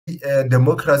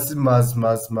democracy must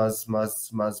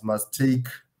take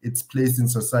its place in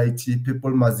society.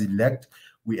 People must elect.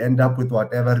 We end up with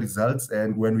whatever results,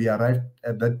 and when we arrive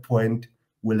at that point,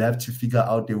 we'll have to figure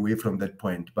out a way from that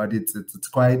point. But it's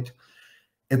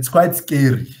quite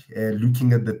scary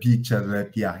looking at the picture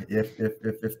that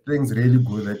if things really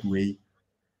go that way,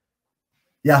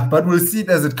 yeah. But we'll see it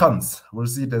as it comes. We'll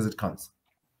see it as it comes.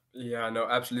 Yeah, no,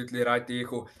 absolutely right,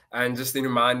 Diego. And just a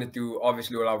reminder to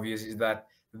obviously all our viewers is that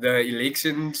the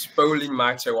elections polling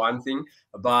might say one thing,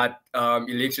 but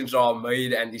elections are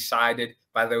made and decided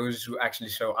by those who actually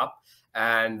show up.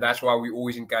 And that's why we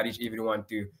always encourage everyone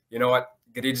to, you know what,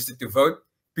 get registered to vote,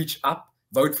 pitch up,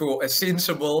 vote for a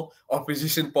sensible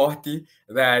opposition party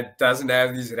that doesn't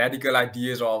have these radical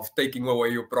ideas of taking away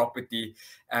your property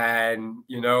and,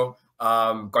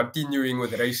 continuing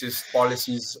with racist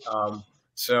policies.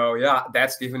 So yeah,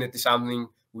 that's definitely something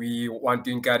we want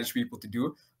to encourage people to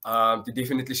do, to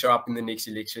definitely show up in the next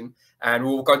election. And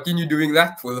we'll continue doing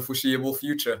that for the foreseeable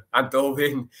future until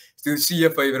then, to see a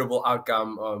favorable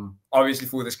outcome, obviously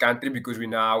for this country, because we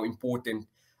know how important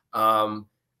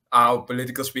our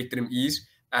political spectrum is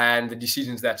and the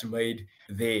decisions that's made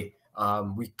there.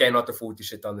 We cannot afford to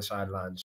sit on the sidelines.